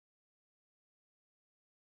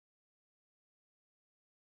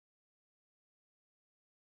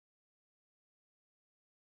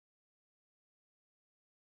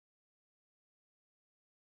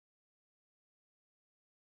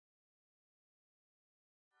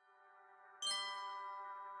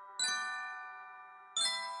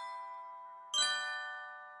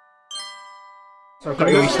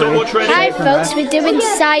Hi folks, we're doing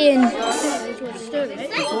science.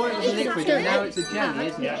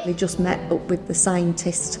 We just met up with the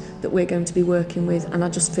scientist that we're going to be working with, and I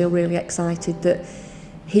just feel really excited that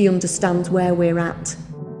he understands where we're at.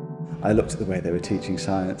 I looked at the way they were teaching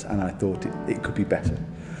science and I thought it could be better.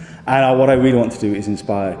 And what I really want to do is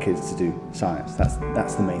inspire kids to do science.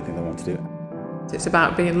 That's the main thing I want to do. It's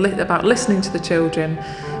about about listening to the children,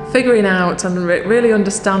 figuring out and really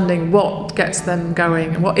understanding what gets them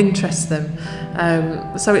going and what interests them.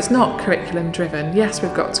 So it's not curriculum driven. Yes,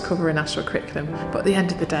 we've got to cover a national curriculum, but at the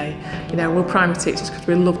end of the day, you know, we're primary teachers because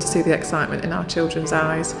we love to see the excitement in our children's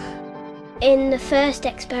eyes. In the first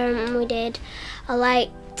experiment we did, I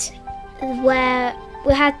liked where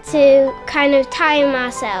we had to kind of time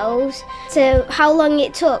ourselves to how long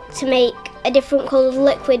it took to make a different coloured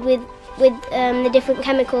liquid with the different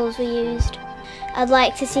chemicals we used. I'd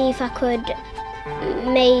like to see if I could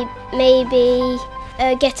maybe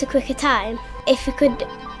get a quicker time. If we could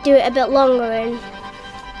do it a bit longer and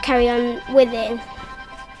carry on with it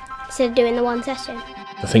instead of doing the one session.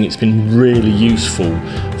 I think it's been really useful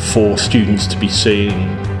for students to be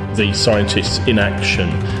seeing the scientists in action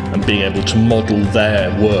and being able to model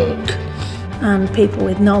their work. And people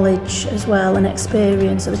with knowledge as well and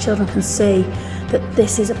experience, so the children can see that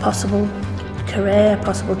this is a possible career,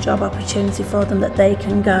 possible job opportunity for them, that they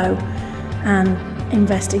can go and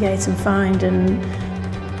investigate and find and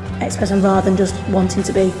express them, rather than just wanting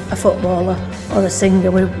to be a footballer or a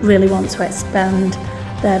singer. We really want to expand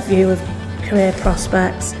their view of career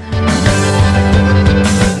prospects.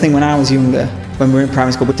 I think when I was younger, when we were in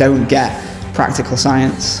primary school, we don't get practical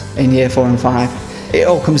science in year 4 and 5. It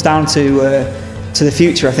all comes down to the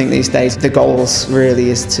future. I think these days the goals really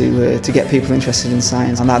is to get people interested in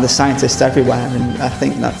science, and there's scientists everywhere, and I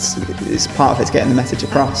think it's part of it, getting the message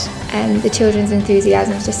across. The children's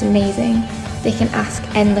enthusiasm is just amazing. They can ask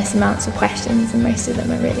endless amounts of questions and most of them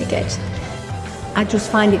are really good. I just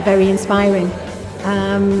find it very inspiring.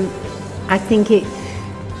 I think it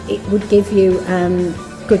would give you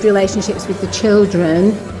good relationships with the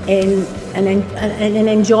children in an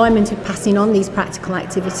enjoyment of passing on these practical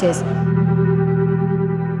activities.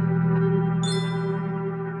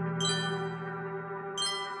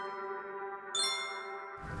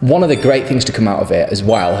 One of the great things to come out of it as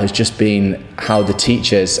well has just been how the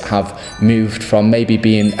teachers have moved from maybe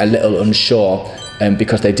being a little unsure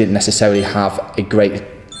because they didn't necessarily have a great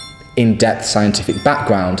in-depth scientific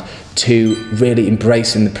background, to really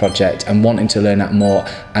embracing the project and wanting to learn that more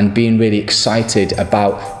and being really excited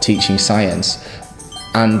about teaching science.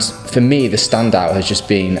 And for me, the standout has just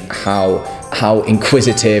been how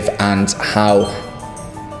inquisitive and how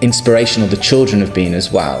inspirational the children have been as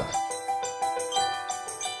well.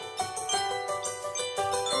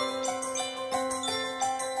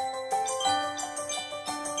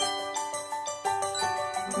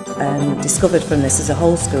 Discovered from this as a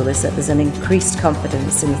whole school is that there's an increased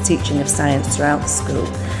confidence in the teaching of science throughout the school,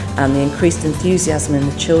 and the increased enthusiasm in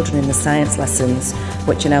the children in the science lessons,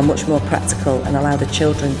 which are now much more practical and allow the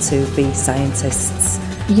children to be scientists.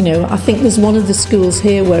 You know, I think there's one of the schools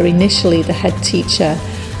here where initially the head teacher,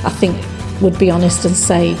 I think, would be honest and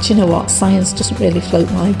say, do you know what, science doesn't really float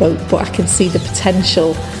my boat, but I can see the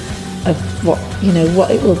potential of what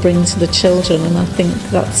it will bring to the children, and I think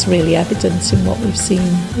that's really evident in what we've seen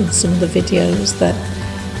in some of the videos, that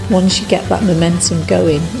once you get that momentum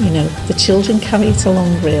going, you know, the children carry it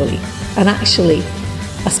along really. And actually,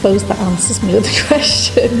 I suppose that answers my other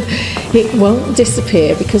question. It won't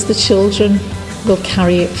disappear because the children will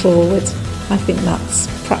carry it forward. I think that's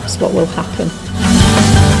perhaps what will happen.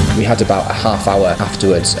 We had about a half hour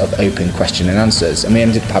afterwards of open question and answers, and we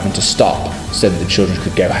ended up having to stop so that the children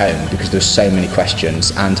could go home because there were so many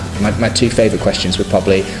questions. And my two favourite questions were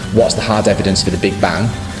probably, what's the hard evidence for the Big Bang?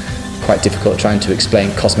 Quite difficult trying to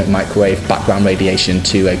explain cosmic microwave background radiation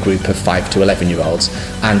to a group of 5 to 11-year-olds.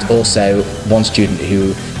 And also one student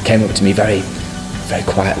who came up to me very, very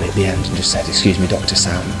quietly at the end and just said, "Excuse me, Dr.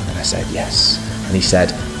 Sam?" And I said, "Yes." And he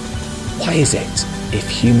said, "Why is it if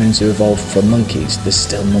humans are evolved from monkeys, there's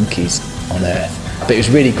still monkeys on Earth?" But it was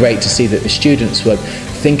really great to see that the students were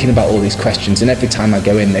thinking about all these questions, and every time I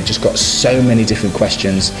go in, they've just got so many different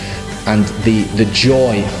questions, and the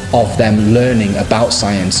joy of them learning about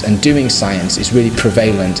science and doing science is really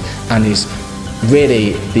prevalent, and is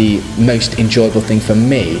really the most enjoyable thing for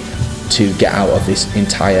me to get out of this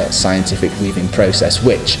entire scientific weaving process,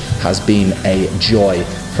 which has been a joy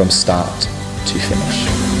from start to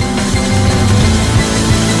finish.